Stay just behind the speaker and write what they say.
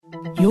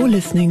You're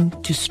listening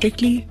to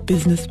Strictly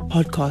Business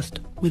Podcast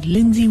with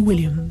Lindsay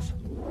Williams.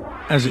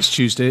 As it's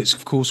Tuesday, it's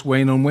of course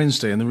Wayne on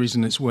Wednesday, and the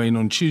reason it's Wayne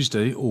on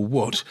Tuesday, or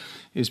what,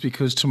 is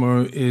because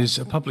tomorrow is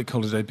a public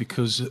holiday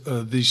because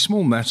the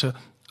small matter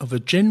of a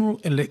general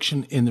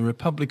election in the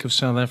Republic of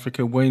South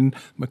Africa. Wayne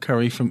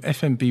McCurry from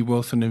FNB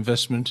Wealth and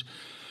Investment.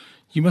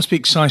 You must be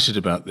excited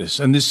about this.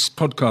 And this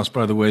podcast,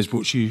 by the way, is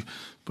brought to you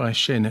by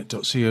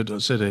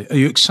sharenet.co.za. Are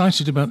you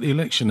excited about the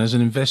election as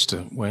an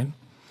investor, Wayne?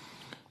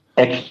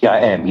 Actually, I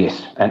am,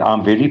 yes. And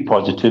I'm very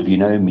positive. You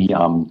know me,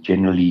 I'm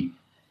generally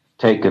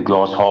take a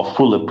glass half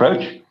full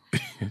approach.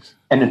 Yes.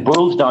 And it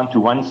boils down to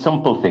one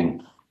simple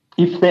thing.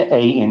 If the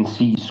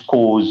ANC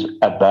scores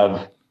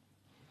above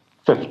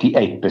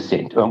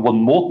 58%, well,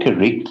 more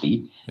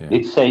correctly,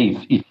 let's say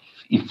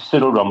if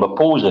Cyril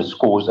Ramaphosa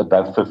scores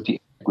above 50%,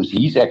 because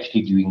he's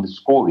actually doing the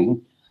scoring,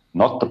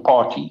 not the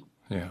party,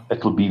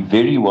 it will be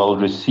very well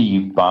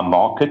received by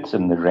markets,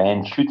 and the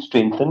rand should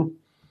strengthen,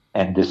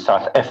 and the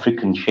South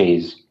African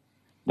shares,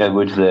 in other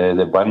words,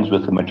 the ones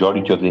with the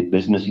majority of their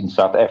business in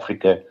South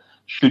Africa,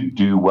 should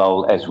do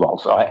well as well.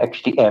 So I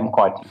actually am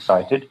quite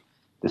excited.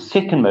 The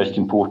second most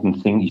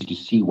important thing is to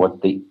see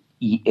what the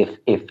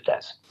EFF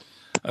does.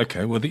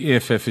 Okay, well, the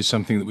EFF is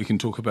something that we can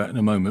talk about in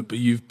a moment, but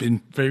you've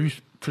been very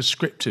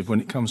prescriptive when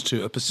it comes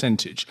to a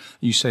percentage.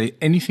 You say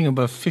anything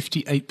above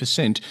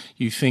 58%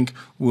 you think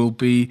will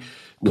be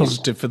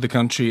positive for the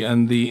country,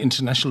 and the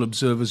international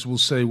observers will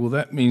say, well,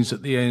 that means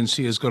that the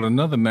ANC has got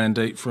another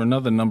mandate for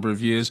another number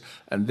of years,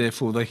 and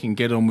therefore they can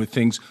get on with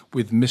things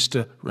with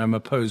Mr.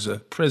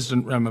 Ramaphosa,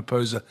 President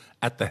Ramaphosa,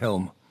 at the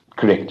helm.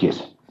 Correct,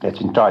 yes.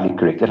 That's entirely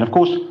correct. And of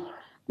course,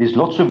 there's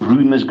lots of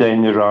rumours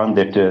going around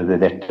that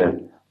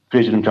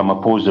President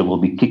Ramaphosa will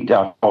be kicked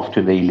out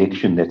after the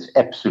election. That's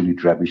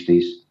absolute rubbish.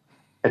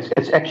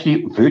 It's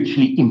actually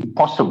virtually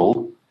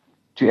impossible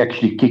to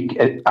actually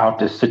kick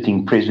out a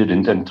sitting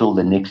president until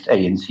the next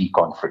ANC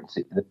conference.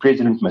 The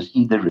president must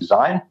either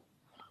resign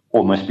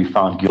or must be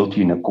found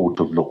guilty in a court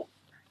of law.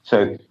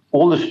 So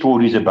all the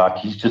stories about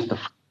he's just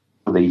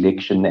for the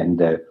election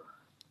and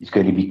he's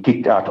going to be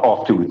kicked out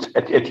afterwards,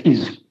 it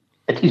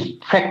is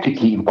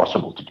practically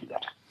impossible to do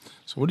that.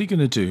 So what are you going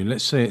to do?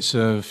 Let's say it's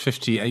a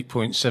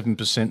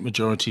 58.7%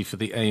 majority for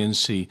the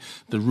ANC,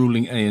 the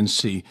ruling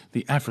ANC,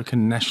 the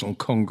African National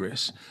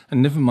Congress,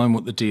 and never mind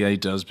what the DA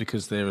does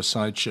because they're a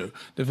sideshow.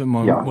 Never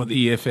mind what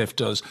the EFF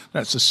does.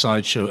 That's a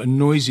sideshow, a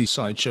noisy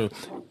sideshow.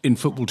 In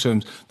football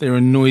terms, they're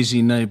a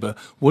noisy neighbour.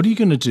 What are you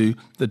going to do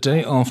the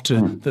day after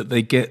that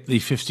they get the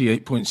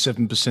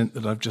 58.7%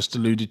 that I've just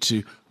alluded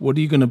to? What are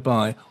you going to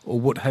buy, or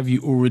what have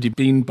you already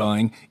been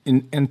buying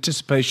in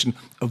anticipation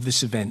of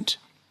this event?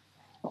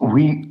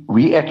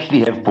 We actually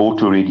have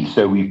bought already.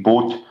 So we've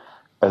bought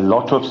a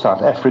lot of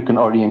South African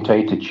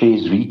orientated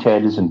shares,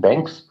 retailers and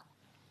banks.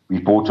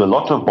 We've bought a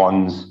lot of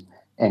bonds,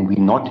 and we're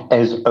not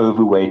as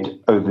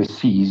overweight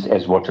overseas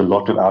as what a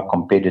lot of our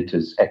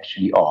competitors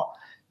actually are.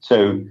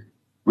 So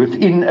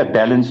within a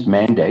balanced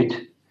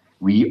mandate,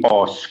 we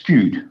are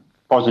skewed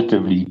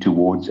positively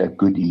towards a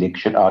good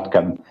election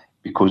outcome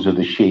because of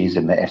the shares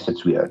and the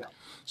assets we own.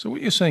 So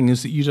what you're saying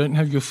is that you don't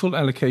have your full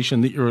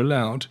allocation that you're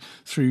allowed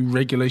through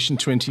Regulation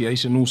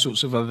 28 and all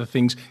sorts of other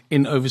things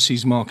in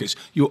overseas markets.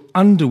 You're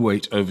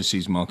underweight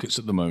overseas markets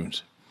at the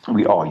moment.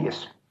 We are,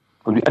 yes.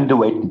 We're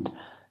underweight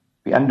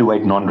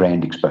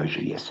non-rand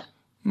exposure, yes.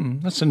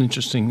 That's an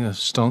interesting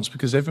stance,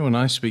 because everyone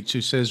I speak to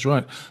says,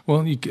 right,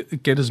 well, you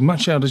get as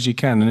much out as you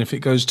can, and if it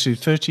goes to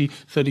 30,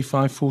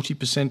 35,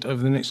 40%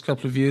 over the next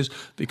couple of years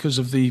because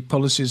of the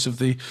policies of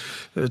the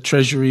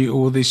Treasury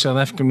or the South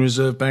African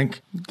Reserve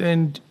Bank,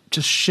 then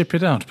just ship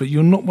it out. But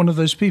you're not one of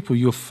those people.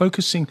 You're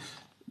focusing,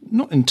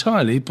 not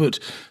entirely, but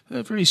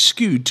very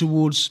skewed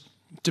towards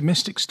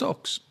domestic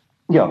stocks.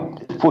 Yeah,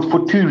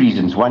 for two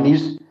reasons. One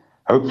is,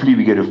 hopefully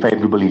we get a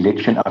favourable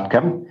election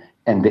outcome,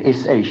 and the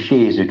SA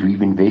shares that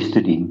we've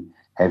invested in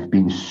have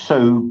been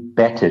so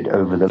battered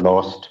over the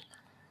last,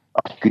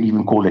 I could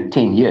even call it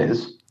 10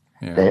 years,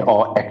 they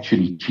are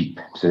actually cheap.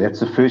 So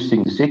that's the first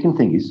thing. The second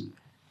thing is,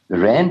 the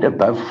rand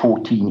above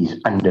 14 is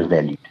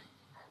undervalued.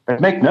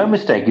 But make no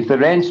mistake, if the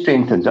rand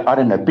strengthens, I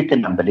don't know, pick a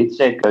number, let's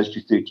say it goes to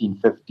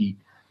 13.50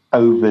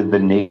 over the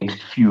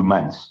next few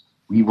months,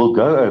 we will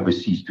go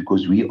overseas,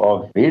 because we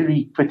are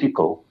very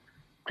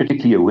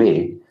critically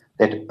aware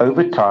that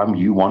over time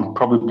you want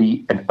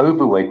probably an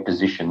overweight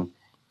position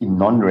in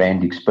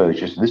non-rand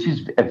exposure. So this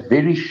is a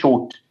very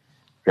short,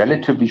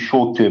 relatively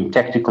short-term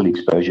tactical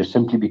exposure,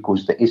 simply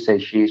because the SA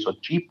shares are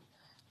cheap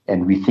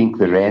and we think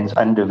the rand's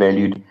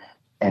undervalued,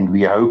 and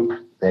we hope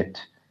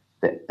that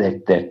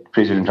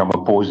President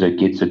Ramaphosa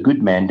gets a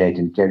good mandate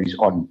and carries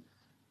on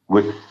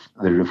with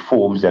the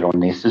reforms that are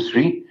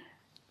necessary.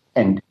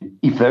 And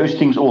if those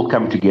things all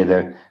come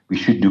together, we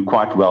should do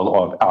quite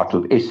well out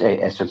of SA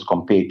assets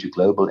compared to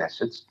global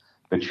assets.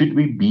 But should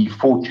we be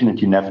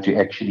fortunate enough to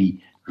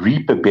actually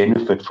reap a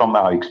benefit from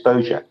our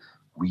exposure,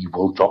 we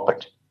will drop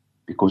it.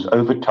 Because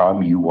over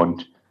time, you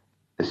want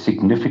a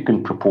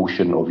significant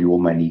proportion of your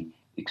money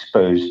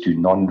exposed to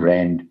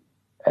non-rand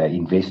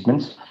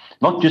investments,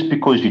 not just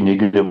because you're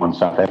negative on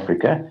South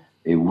Africa,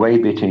 There are way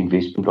better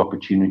investment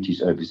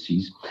opportunities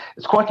overseas.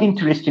 It's quite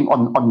interesting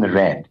on the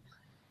rand.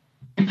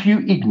 If you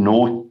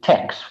ignore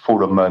tax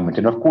for a moment,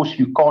 and of course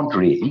you can't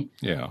really,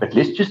 but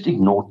let's just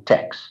ignore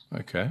tax.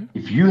 Okay.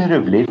 If you had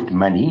have left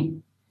money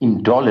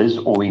in dollars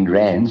or in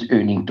rands,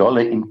 earning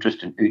dollar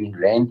interest and earning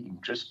rand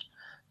interest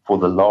for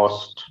the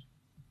last,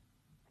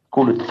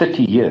 call it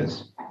 30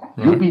 years,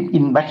 you'll be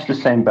in much the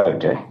same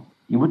boat.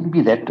 You wouldn't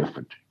be that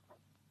different,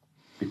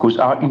 because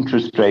our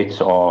interest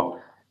rates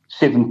are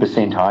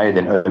 7% higher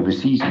than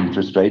overseas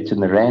interest rates,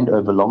 and the rand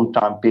over long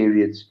time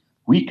periods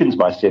weakens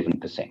by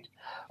 7%.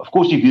 Of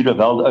course, if you'd have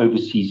held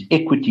overseas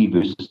equity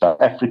versus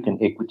South African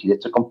equity,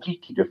 that's a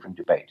completely different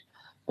debate.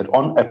 But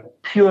on a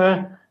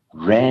pure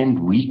rand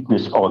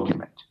weakness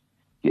argument,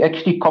 you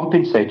actually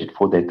compensated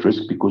for that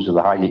risk because of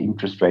the higher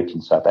interest rate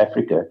in South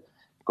Africa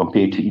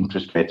compared to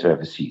interest rates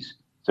overseas.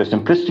 So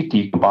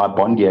simplistically, you can buy a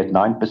bond here at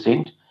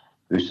 9%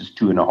 versus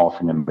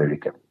 2.5% in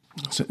America.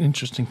 It's an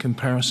interesting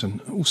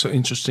comparison. Also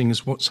interesting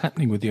is what's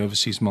happening with the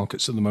overseas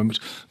markets at the moment,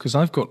 because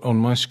I've got on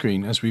my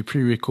screen, as we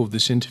pre-record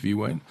this interview,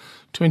 Wayne,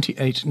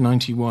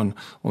 28.91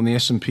 on the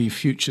S&P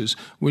futures,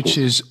 which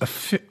is a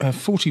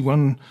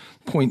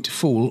 41-point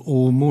fall,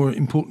 or more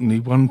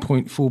importantly,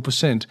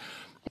 1.4%.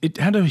 It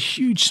had a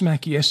huge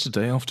smack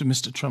yesterday after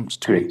Mr. Trump's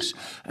tweets,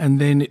 and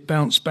then it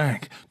bounced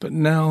back. But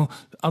now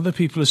other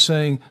people are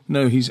saying,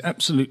 no, he's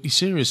absolutely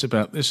serious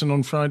about this, and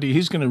on Friday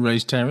he's going to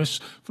raise tariffs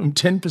from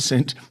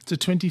 10% to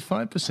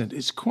 25%.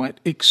 It's quite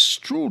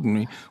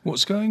extraordinary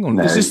what's going on.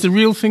 No, is this the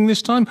real thing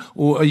this time,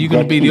 or are you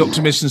going to be the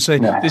optimist and say,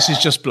 this is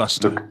just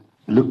bluster?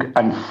 Look,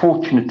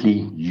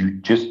 unfortunately, you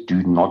just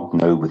do not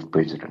know with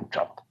President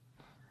Trump.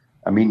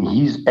 I mean,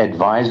 his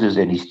advisors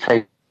and his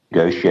trade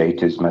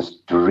negotiators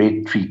must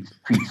dread tweets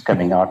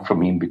coming out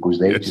from him, because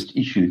they've just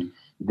issued.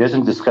 He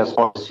doesn't discuss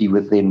policy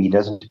with them. He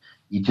just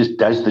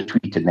does the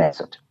tweet and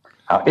that's it.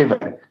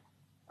 However,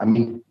 I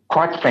mean,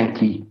 quite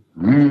frankly,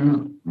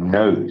 who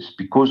knows?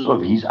 Because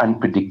of his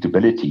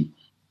unpredictability,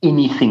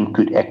 anything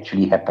could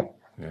actually happen.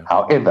 Yeah.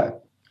 However,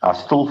 I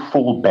still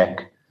fall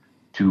back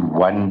to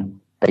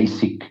one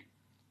basic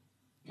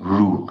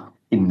rule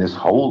in this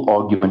whole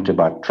argument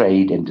about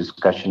trade and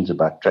discussions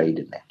about trade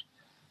and that.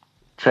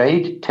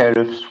 Trade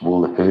tariffs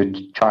will hurt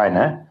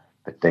China,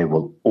 but they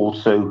will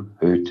also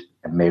hurt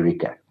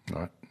America.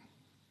 Right.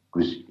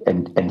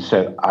 And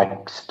so I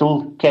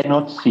still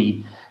cannot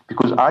see,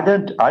 because I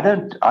don't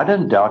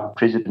doubt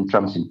President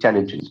Trump's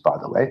intelligence, by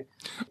the way.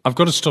 I've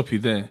got to stop you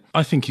there.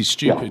 I think he's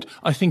stupid. Yeah.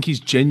 I think he's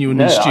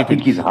genuinely stupid. I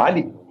think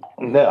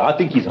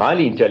he's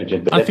highly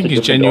intelligent. But I think he's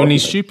genuinely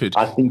stupid.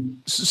 I think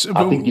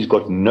he's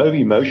got no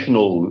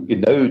emotional,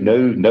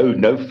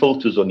 no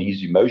filters on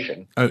his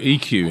emotion. Oh,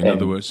 EQ, in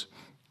other words.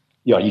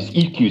 Yeah, his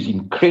EQ is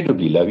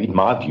incredibly low, in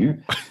my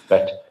view.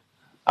 But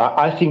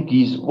I think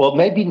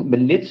maybe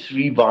let's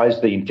revise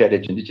the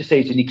intelligence. Let's just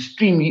say he's an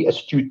extremely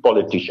astute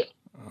politician.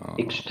 Oh.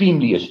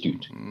 Extremely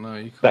astute. No,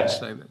 you can't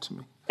say that to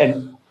me.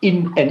 And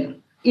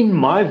in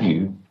my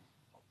view,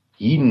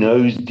 he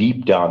knows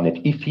deep down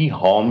that if he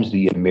harms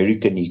the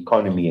American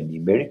economy and the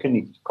American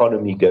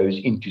economy goes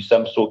into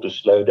some sort of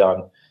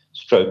slowdown,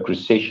 stroke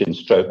recession,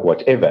 stroke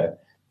whatever,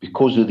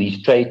 because of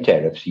these trade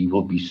tariffs, he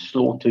will be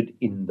slaughtered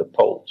in the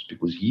polls,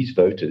 because his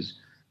voters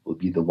will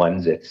be the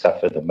ones that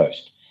suffer the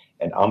most.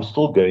 And I'm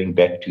still going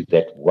back to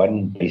that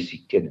one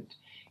basic tenet,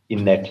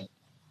 in that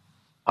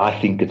I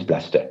think it's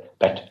bluster.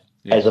 But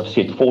as I've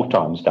said 4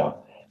 times now,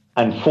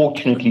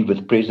 unfortunately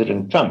with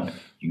President Trump,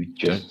 you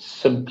just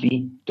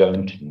simply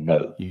don't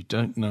know. You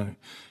don't know.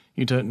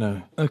 You don't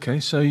know.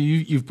 Okay, so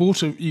you've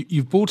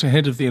bought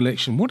ahead of the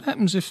election. What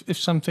happens if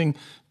something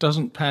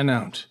doesn't pan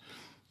out?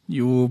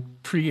 Your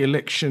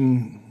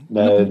pre-election... you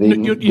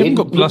haven't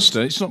got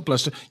bluster. It's not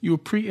bluster. Your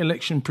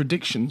pre-election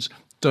predictions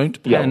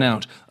don't pan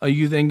out. Are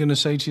you then going to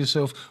say to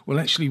yourself, well,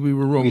 actually, we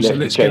were wrong, so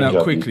let's get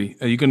out quickly?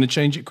 Are you going to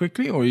change it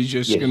quickly, or are you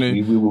just going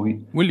to...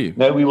 Will you?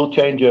 No, we will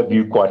change our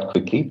view quite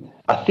quickly.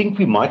 I think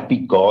we might be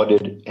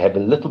guarded, have a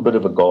little bit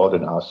of a guard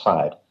on our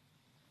side,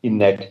 in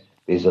that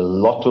there's a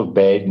lot of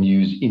bad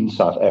news in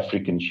South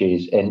African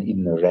shares and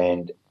in the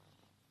rand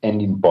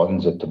and in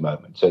bonds at the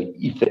moment. So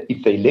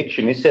if the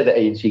election, let's say the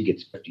ANC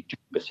gets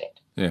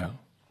 52%,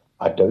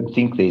 I don't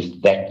think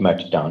there's that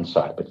much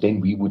downside. But then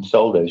we would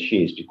sell those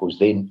shares, because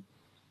then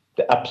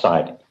the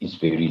upside is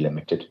very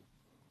limited,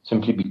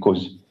 simply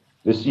because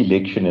this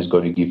election has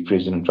got to give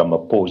President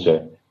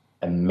Ramaphosa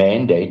a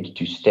mandate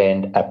to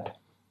stand up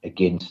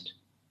against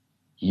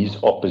his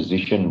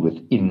opposition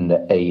within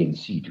the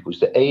ANC, because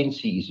the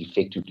ANC is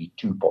effectively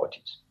 2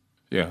 parties.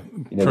 Yeah.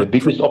 The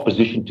biggest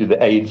opposition to the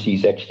ANC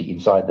is actually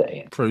inside the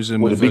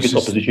ANC. Or the biggest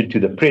opposition to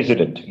the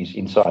president is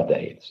inside the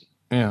ANC.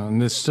 Yeah,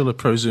 and there's still a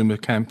pro-Zuma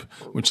camp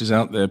which is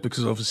out there,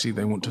 because obviously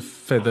they want to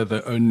feather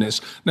their own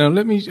nest. Now,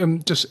 let me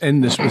just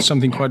end this with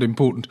something quite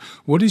important.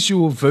 What is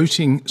your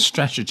voting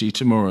strategy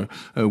tomorrow,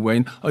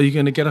 Wayne? Are you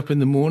going to get up in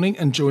the morning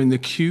and join the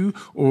queue,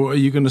 or are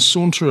you going to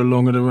saunter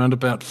along at around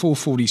about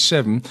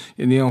 4:47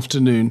 in the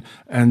afternoon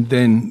and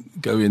then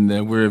go in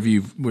there wherever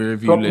you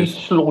live? Probably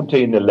saunter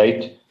in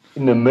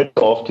the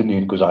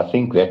mid-afternoon, because I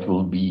think that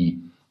will be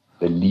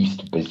the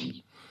least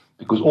busy.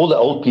 because all the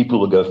old people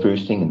will go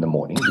first thing in the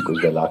morning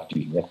because they like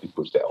doing that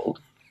because they're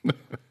old.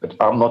 But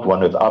I'm not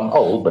one of. I'm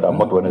old, but I'm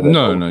not one of those.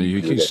 No,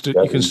 you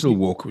can still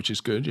walk, which is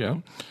good. Yeah.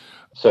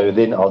 So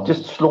then I'll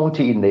just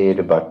saunter in there at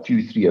about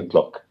 2-3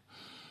 o'clock,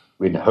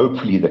 when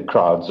hopefully the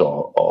crowds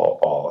are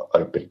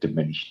a bit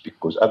diminished,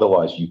 because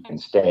otherwise you can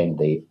stand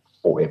there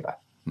forever.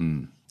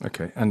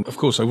 Okay. And of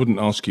course, I wouldn't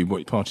ask you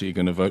what party you're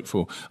going to vote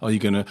for.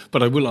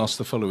 But I will ask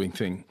the following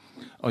thing.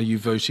 Are you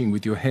voting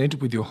with your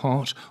head, with your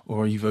heart,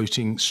 or are you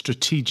voting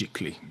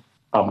strategically?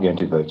 I'm going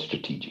to vote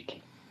strategically.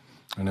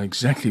 I know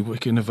exactly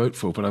what you're going to vote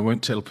for, but I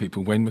won't tell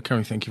people. Wayne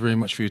McCurry, thank you very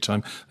much for your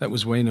time. That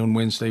was Wayne on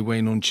Wednesday,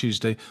 Wayne on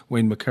Tuesday.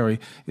 Wayne McCurry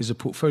is a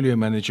portfolio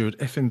manager at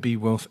FNB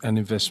Wealth and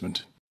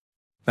Investment.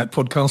 That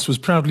podcast was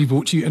proudly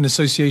brought to you in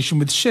association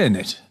with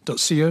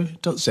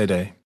sharenet.co.za.